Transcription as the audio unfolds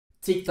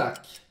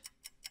Tick-tack.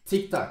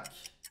 Tick-tack.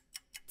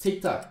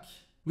 Tick-tack.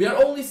 We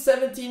are only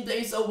 17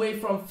 days away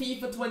from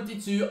FIFA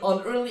 22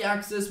 on early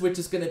access, which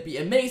is going to be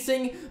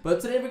amazing.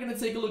 But today we're going to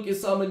take a look at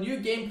some new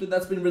gameplay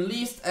that's been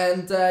released.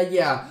 And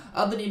yeah,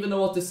 I don't even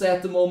know what to say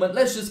at the moment.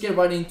 Let's just get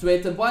right into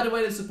it. And by the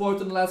way, the support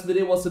on the last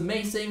video was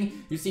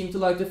amazing. You seem to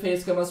like the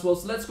face cam as well.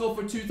 So let's go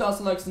for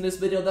 2,000 likes in this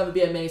video. That would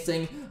be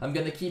amazing. I'm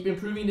going to keep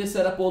improving this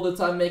setup all the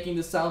time, making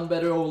the sound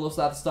better, all of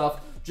that stuff.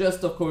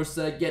 Just of course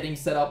getting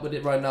set up with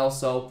it right now,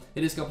 so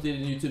it is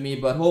completely new to me,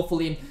 but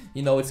hopefully,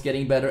 you know, it's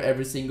getting better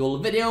every single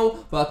video.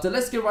 But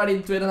let's get right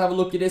into it and have a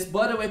look at this.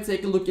 By the way,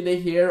 take a look at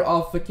it here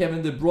of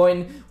Kevin De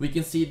Bruyne. We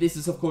can see this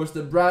is of course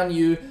the brand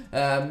new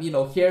you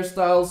know,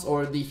 hairstyles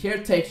or the hair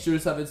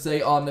textures, I would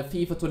say, on the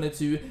FIFA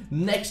 22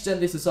 next gen.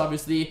 This is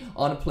obviously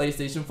on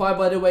PlayStation 5.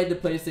 By the way, the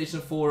PlayStation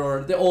 4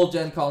 or the old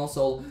gen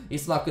console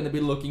is not going to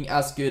be looking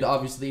as good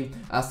obviously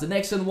as the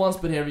next gen ones,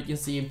 but here we can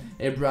see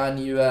a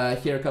brand new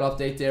haircut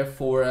update there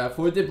for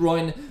De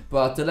Bruyne.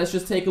 But let's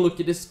just take a look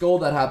at this goal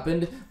that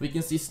happened. We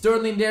can see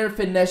Sterling there,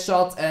 finesse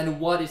shot,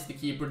 and what is the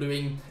keeper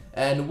doing?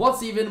 And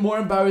what's even more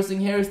embarrassing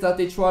here is that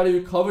they try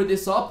to cover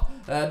this up.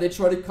 They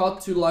try to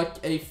cut to like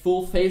a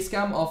full face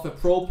cam of a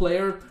pro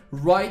player,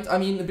 right? I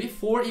mean,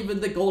 before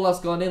even the goal has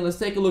gone in. Let's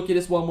take a look at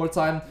this one more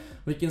time.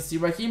 We can see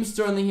Raheem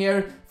Sterling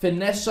here,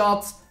 finesse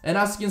shot, and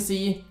as you can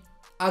see,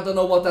 I don't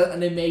know what that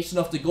animation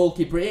of the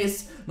goalkeeper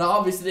is. Now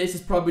obviously this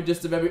is probably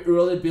just a very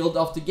early build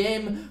of the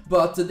game,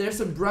 but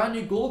there's a brand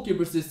new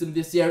goalkeeper system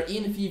this year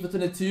in FIFA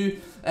 22,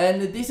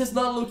 and this is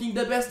not looking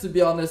the best, to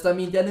be honest. I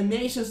mean, the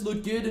animations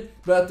look good,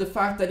 but the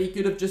fact that he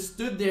could have just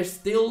stood there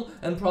still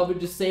and probably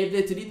just saved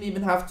it, he didn't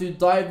even have to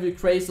dive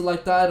crazy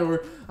like that,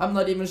 or I'm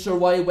not even sure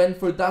why he went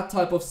for that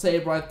type of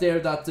save right there,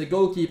 that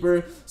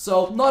goalkeeper.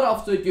 So not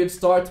off to a good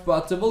start,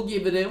 but we'll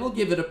give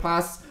it a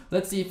pass.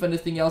 Let's see if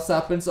anything else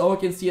happens. Oh, I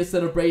can see a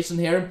celebration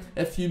here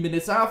a few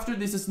minutes after.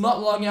 This is not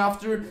long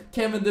after.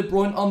 Kevin De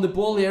Bruyne on the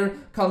ball here.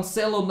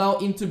 Cancelo now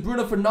into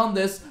Bruno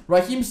Fernandes.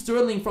 Raheem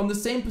Sterling from the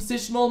same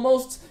position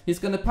almost. He's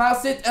gonna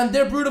pass it. And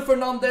there, Bruno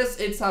Fernandes.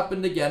 It's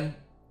happened again.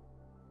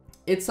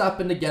 It's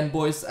happened again,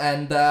 boys.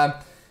 And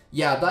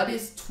yeah, that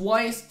is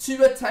twice,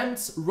 2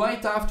 attempts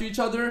right after each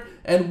other.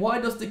 And why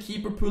does the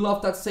keeper pull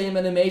off that same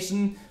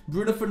animation?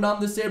 Bruno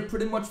Fernandes here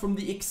pretty much from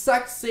the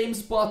exact same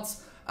spot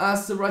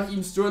as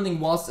Raheem Sterling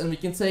was, and we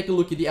can take a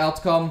look at the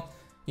outcome.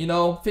 You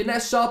know,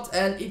 finesse shot,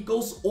 and it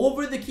goes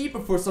over the keeper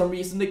for some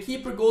reason. The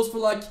keeper goes for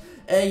like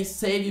a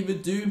save you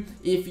would do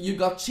if you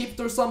got chipped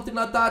or something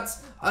like that.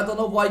 I don't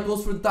know why it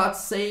goes for that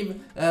save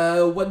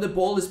when the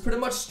ball is pretty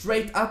much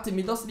straight at him.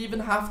 He doesn't even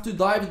have to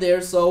dive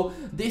there, so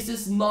this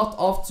is not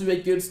off to a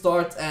good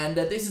start, and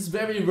this is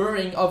very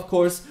worrying, of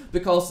course,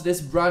 because of this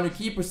brand new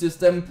keeper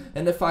system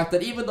and the fact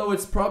that even though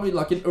it's probably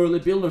like an early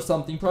build or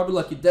something, probably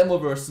like a demo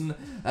version,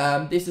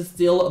 this is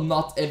still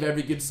not a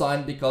very good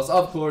sign, because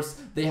of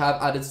course they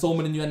have added so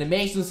many new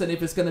animations, and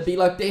if it's gonna be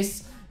like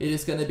this, it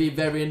is going to be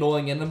very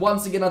annoying. And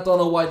once again, I don't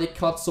know why they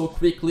cut so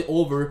quickly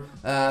over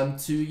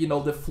to, you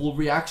know, the full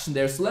reaction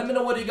there. So let me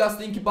know what you guys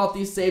think about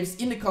these saves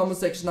in the comment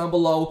section down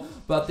below.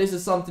 But this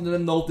is something that I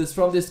noticed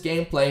from this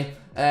gameplay.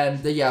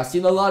 And yeah, I've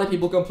seen a lot of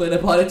people complain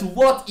about it.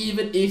 What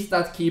even is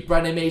that keeper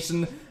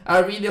animation? I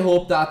really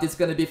hope that it's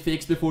going to be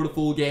fixed before the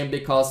full game,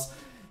 because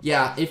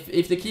yeah,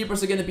 if the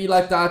keepers are going to be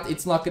like that,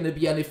 it's not going to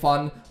be any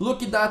fun.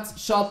 Look at that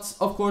shot.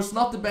 Of course,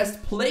 not the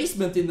best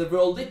placement in the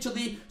world.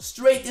 Literally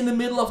straight in the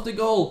middle of the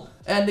goal.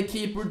 And the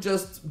keeper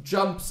just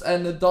jumps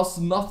and does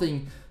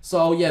nothing.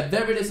 So yeah,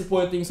 very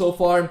disappointing so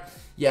far.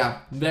 Yeah,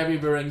 very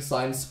worrying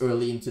signs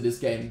early into this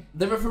game.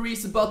 The referee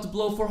is about to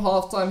blow for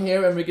halftime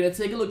here, and we're going to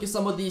take a look at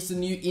some of these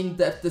new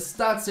in-depth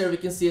stats here. We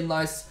can see a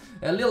nice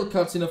little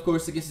cutscene, of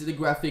course. You can see the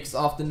graphics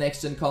of the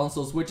next-gen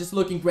consoles, which is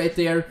looking great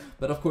there.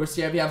 But of course,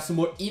 here we have some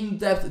more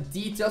in-depth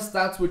detail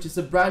stats, which is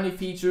a brand new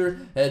feature.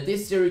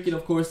 This year, you can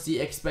of course see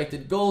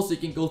expected goals. So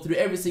you can go through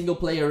every single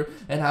player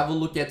and have a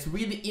look at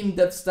really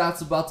in-depth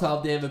stats about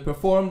how they have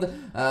performed.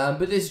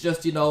 But it's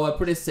just, you know,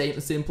 pretty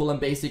simple and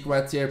basic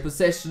right here.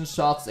 Possession,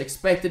 shots,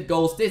 expected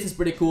goals. This is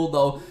pretty cool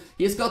though.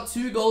 He's got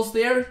 2 goals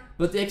there,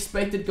 but the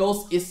expected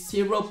goals is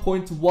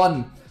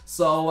 0.1.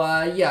 So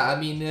yeah, I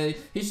mean,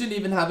 he shouldn't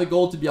even have a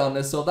goal, to be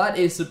honest. So that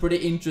is pretty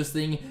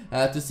interesting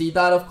to see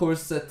that. Of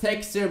course,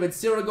 Tex here with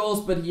 0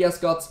 goals, but he has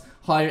got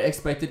higher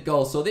expected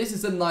goals. So this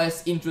is a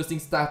nice, interesting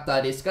stat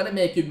that is gonna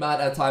make you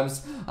mad at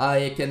times.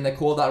 I can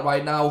call that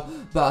right now.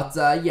 But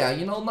yeah,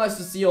 you know, nice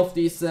to see off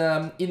these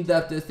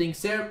in-depth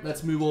things here.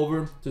 Let's move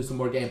over to some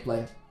more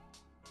gameplay.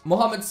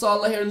 Mohamed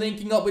Salah here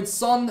linking up with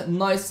Son.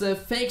 Nice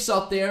fake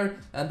shot there,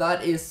 and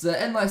that is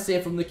a nice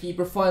save from the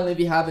keeper. Finally,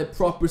 we have a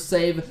proper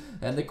save,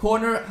 and the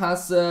corner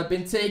has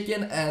been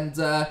taken, and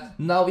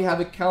now we have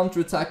a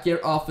counter-attack here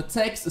of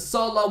Tex.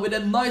 Salah with a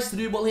nice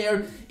dribble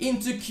here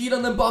into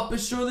Kylian MBAPPE.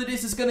 Surely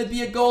this is going to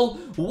be a goal.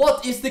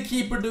 What is the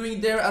keeper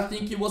doing there? I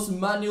think he was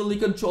manually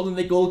controlling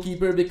the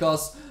goalkeeper,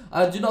 because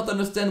I do not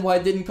understand why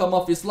it didn't come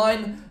off his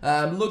line.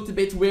 Looked a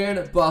bit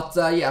weird, but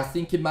yeah, I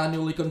think he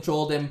manually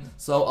controlled him.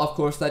 So of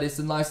course that is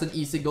a nice and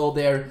easy goal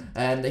there.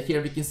 And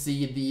here we can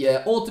see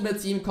the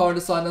Ultimate Team card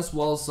design as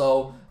well.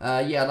 So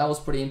yeah, that was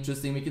pretty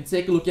interesting. We can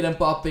take a look at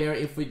MBAPPE here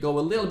if we go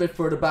a little bit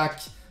further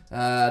back.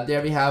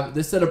 There we have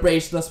the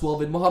celebration as well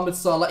with Mohamed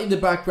Salah in the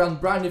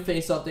background. Brand new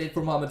face update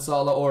for Mohamed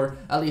Salah, or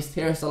at least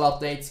hairstyle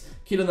updates.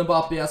 Kylian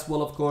Mbappe as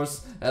well, of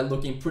course,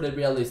 looking pretty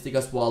realistic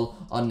as well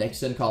on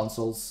next-gen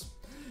consoles.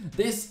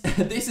 This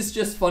is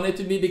just funny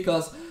to me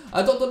because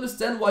I don't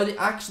understand why they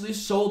actually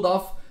showed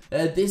off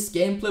this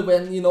gameplay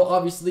when, you know,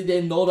 obviously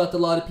they know that a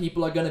lot of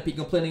people are gonna be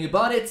complaining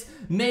about it.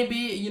 Maybe,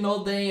 you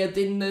know, they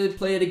didn't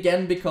play it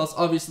again because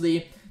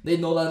obviously they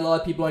know that a lot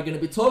of people are gonna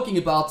be talking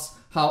about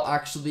how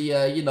actually,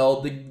 you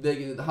know,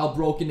 how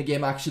broken the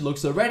game actually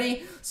looks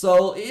already.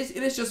 So it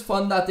is just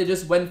fun that they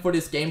just went for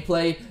this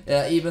gameplay,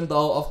 even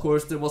though, of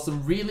course, there was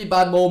some really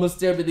bad moments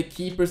there with the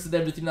keepers and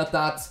everything like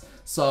that.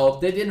 So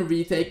they didn't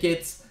retake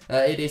it.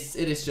 It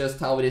is just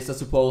how it is, I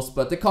suppose.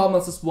 But the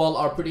comments as well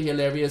are pretty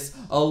hilarious.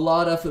 A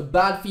lot of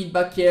bad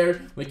feedback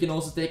here. We can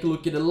also take a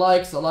look at the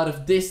likes. A lot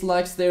of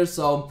dislikes there.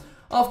 So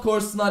of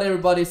course, not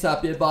everybody's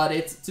happy about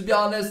it. To be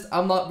honest,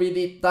 I'm not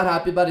really that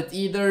happy about it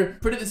either.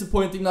 Pretty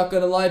disappointing, not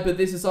gonna lie, but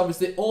this is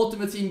obviously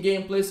Ultimate Team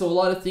gameplay, so a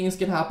lot of things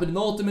can happen in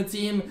Ultimate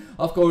Team.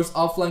 Of course,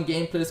 offline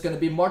gameplay is gonna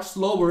be much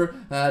slower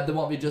than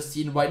what we just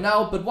seen right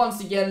now. But once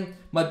again,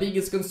 my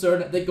biggest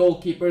concern, the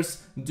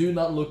goalkeepers do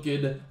not look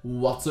good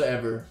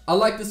whatsoever. I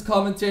like this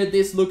commentary.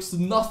 This looks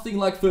nothing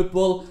like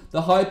football.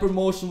 The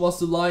hypermotion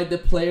was a lie. The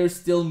players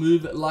still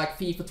move like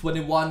FIFA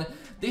 21.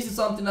 This is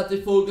something that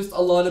they focused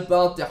a lot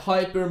about, the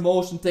hyper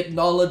motion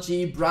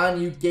technology,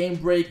 brand new game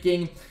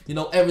breaking, you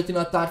know, everything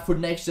like that for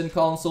next gen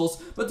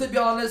consoles. But to be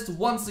honest,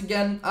 once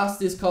again, as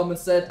this comment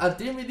said, I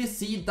didn't really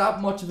see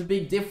that much of a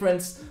big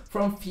difference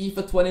from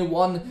FIFA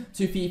 21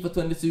 to FIFA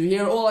 22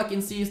 here. All I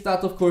can see is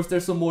that, of course,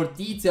 there's some more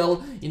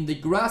detail in the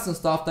grass and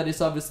stuff. That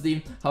is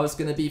obviously how it's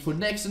gonna be for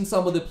next gen.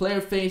 Some of the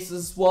player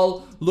faces as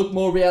well look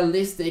more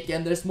realistic,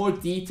 and there's more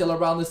detail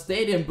around the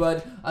stadium.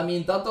 But I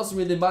mean, that doesn't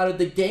really matter.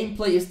 The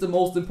gameplay is the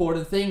most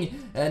important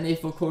thing, and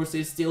if of course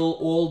it's still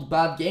old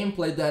bad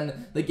gameplay,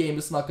 then the game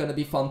is not gonna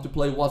be fun to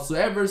play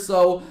whatsoever.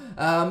 So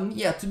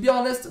yeah, to be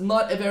honest,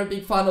 not a very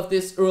big fan of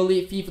this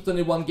early FIFA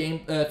 21 game,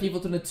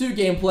 FIFA 22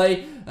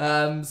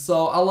 gameplay.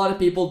 So a lot of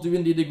people do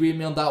indeed agree with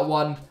me on that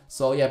one.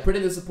 So yeah,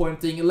 pretty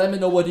disappointing. Let me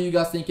know what you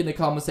guys think in the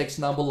comment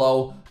section down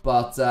below.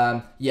 But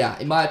yeah,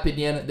 in my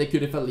opinion, they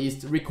could have at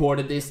least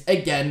recorded this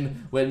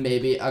again with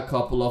maybe a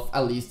couple of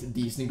at least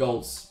decent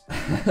goals.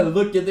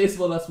 Look at this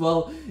one as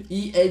well.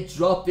 EA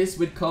dropped this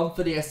with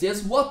confidence.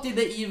 Yes, what did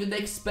they even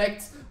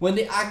expect when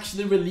they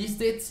actually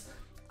released it?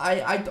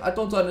 I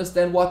don't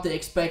understand what they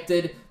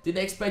expected. Did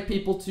they expect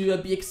people to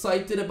be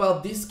excited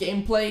about this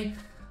gameplay?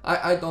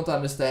 I don't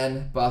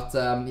understand, but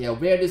yeah,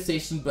 weird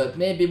decision, but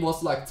maybe it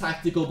was like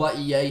tactical by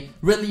EA.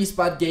 Release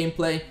bad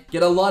gameplay,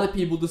 get a lot of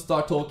people to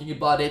start talking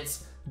about it.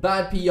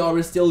 Bad PR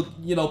is still,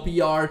 you know,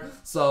 PR,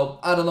 so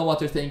I don't know what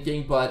they're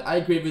thinking, but I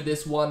agree with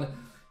this one.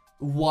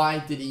 Why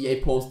did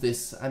EA post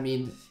this? I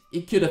mean,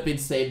 it could have been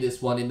saved,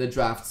 this one, in the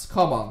drafts.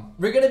 Come on.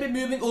 We're gonna be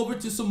moving over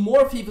to some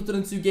more FIFA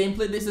 22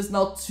 gameplay. This is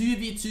now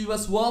 2v2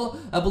 as well.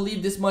 I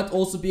believe this might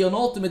also be on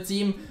Ultimate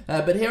Team.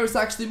 But here is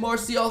actually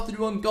Martial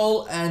through on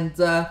goal, and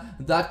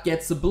that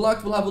gets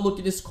blocked. We'll have a look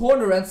at this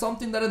corner, and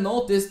something that I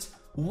noticed.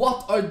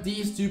 What are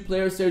these two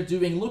players here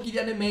doing? Look at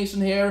the animation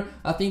here.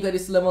 I think that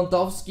is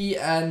Lewandowski,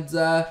 and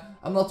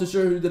I'm not too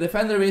sure who the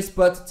defender is,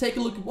 but take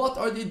a look. What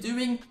are they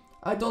doing?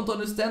 I don't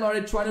understand. Are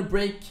they trying to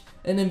break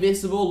an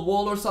invisible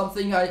wall or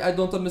something? I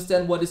don't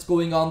understand what is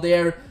going on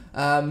there.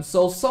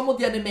 So some of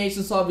the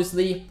animations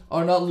obviously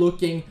are not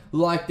looking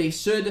like they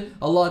should.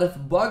 A lot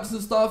of bugs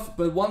and stuff.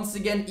 But once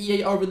again,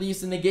 EA are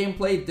releasing the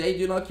gameplay. They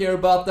do not care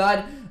about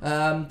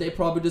that. They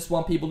probably just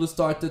want people to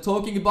start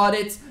talking about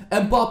it.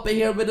 MBAPPE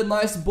here with a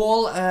nice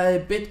ball.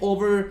 A bit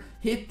over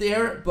hit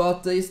there,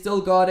 but they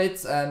still got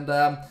it.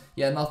 And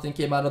yeah, nothing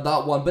came out of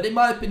that one. But in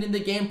my opinion, the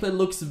gameplay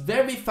looks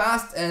very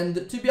fast.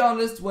 And to be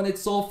honest, when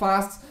it's so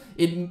fast,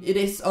 it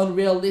is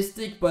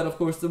unrealistic, but of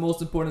course the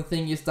most important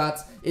thing is that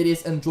it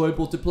is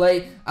enjoyable to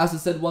play. As I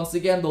said once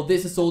again though,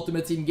 this is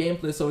Ultimate Team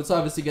gameplay, so it's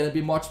obviously going to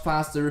be much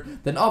faster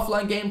than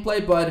offline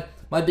gameplay, but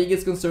my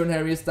biggest concern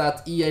here is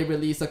that EA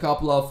released a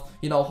couple of,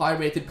 you know, high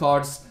rated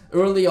cards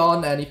early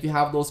on, and if you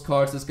have those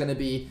cards, it's going to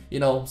be, you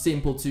know,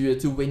 simple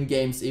to win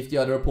games if the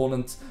other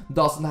opponent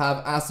doesn't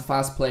have as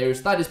fast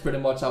players. That is pretty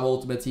much how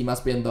Ultimate Team has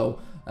been though.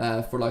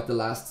 For like the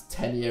last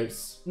 10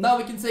 years. Now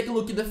we can take a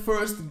look at the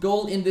first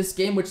goal in this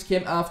game, which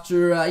came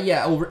after,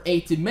 yeah, over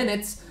 80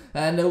 minutes.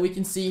 And we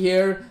can see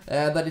here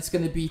that it's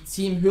going to be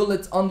Team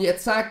Hullet on the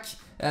attack.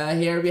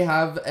 Here we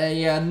have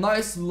a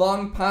nice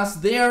long pass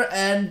there.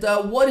 And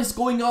what is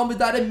going on with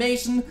that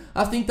animation?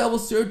 I think that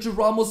was Sergio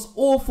Ramos'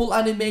 awful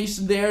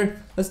animation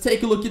there. Let's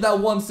take a look at that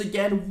once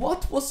again.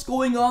 What was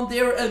going on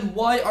there, and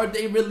why are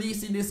they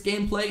releasing this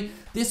gameplay?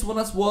 This one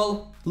as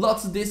well,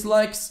 lots of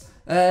dislikes.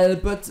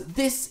 But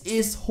this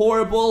is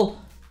horrible.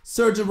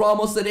 Sergio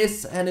Ramos it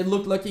is, and it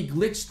looked like he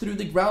glitched through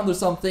the ground or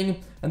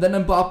something, and then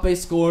Mbappe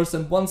scores,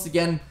 and once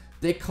again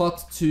they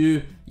cut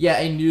to, yeah,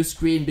 a new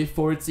screen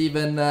before it's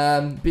even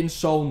been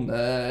shown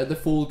the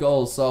full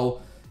goal.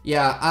 So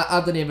yeah,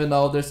 I don't even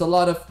know. There's a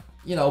lot of,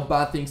 you know,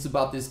 bad things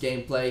about this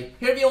gameplay.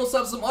 Here we also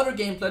have some other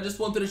gameplay I just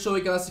wanted to show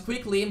you guys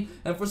quickly.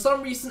 And for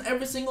some reason,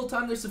 every single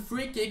time there's a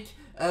free kick,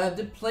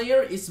 the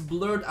player is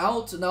blurred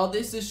out. Now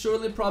this is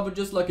surely probably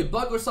just like a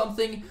bug or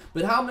something,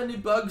 but how many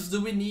bugs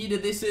do we need?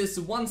 This is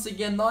once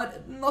again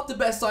not the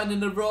best sign in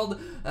the world,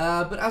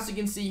 but as you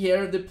can see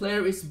here, the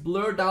player is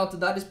blurred out.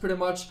 That is pretty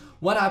much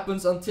what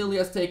happens until he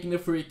has taken the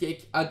free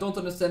kick. I don't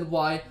understand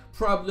why.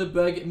 Probably a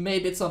bug,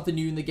 maybe it's something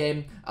new in the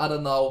game, I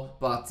don't know,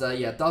 but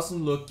yeah, it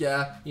doesn't look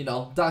you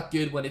know, that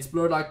good when it's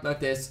blurred out like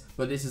this.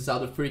 But this is how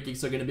the free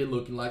kicks are gonna be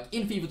looking like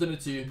in FIFA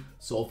 22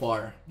 so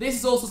far. This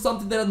is also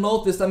something that I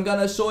noticed. I'm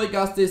gonna show you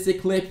guys this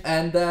clip,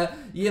 and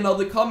you know,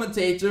 the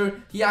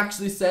commentator, he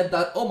actually said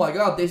that, oh my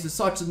god, this is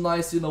such a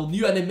nice, you know,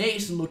 new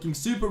animation, looking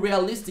super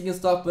realistic and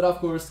stuff. But of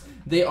course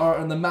they are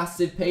on a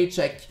massive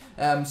paycheck,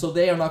 so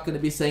they are not going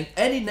to be saying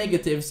any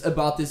negatives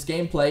about this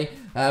gameplay.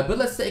 But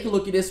let's take a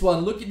look at this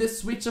one. Look at this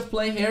switch of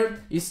play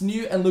here. It's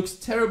new and looks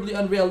terribly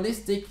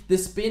unrealistic. The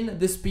spin,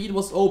 the speed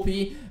was OP,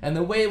 and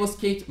the way it was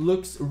kicked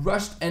looks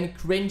rushed and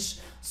cringe.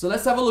 So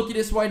let's have a look at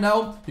this right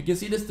now. You can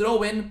see this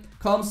throw in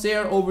comes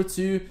here over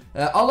to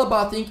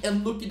Alaba, I think,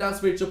 and look at that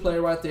switch of play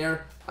right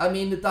there. I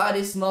mean, that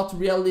is not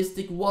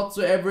realistic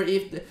whatsoever.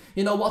 If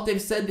you know what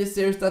they've said this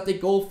year is that they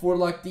go for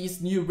like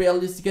these new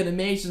realistic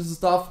animations and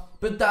stuff,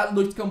 but that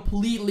looked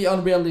completely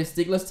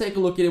unrealistic. Let's take a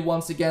look at it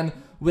once again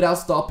without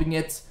stopping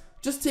it.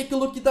 Just take a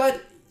look at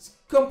that. It's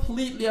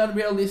completely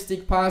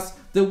unrealistic pass.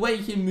 The way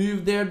he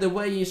moved there, the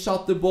way he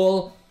shot the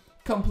ball,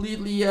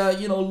 completely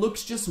you know,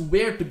 looks just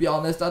weird, to be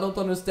honest. I don't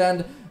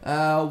understand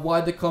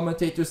why the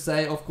commentators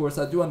say. Of course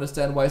I do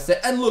understand why I say,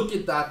 and look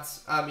at that.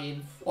 I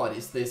mean, what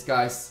is this,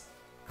 guys?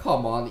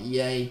 Come on,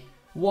 EA.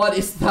 What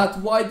is that?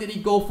 Why did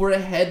he go for a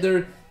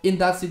header in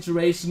that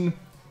situation?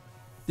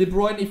 De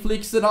Bruyne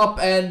flicks it up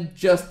and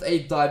just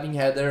a diving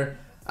header.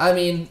 I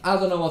mean, I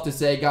don't know what to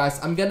say, guys.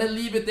 I'm gonna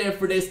leave it there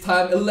for this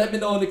time. Let me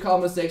know in the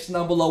comment section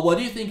down below. What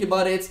do you think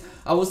about it?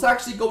 I was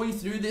actually going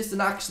through this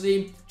and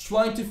actually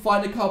trying to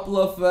find a couple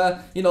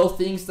of, you know,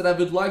 things that I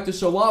would like to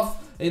show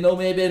off. You know,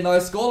 maybe a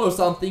nice goal or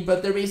something,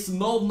 but there is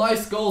no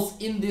nice goals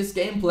in this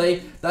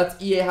gameplay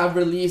that EA have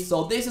released.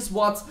 So this is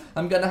what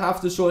I'm gonna have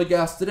to show you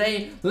guys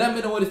today. Let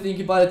me know what you think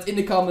about it in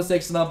the comment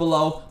section down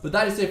below. But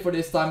that is it for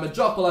this time.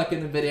 Drop a like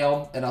in the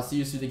video, and I'll see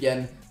you soon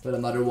again with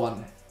another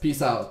one.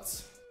 Peace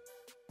out.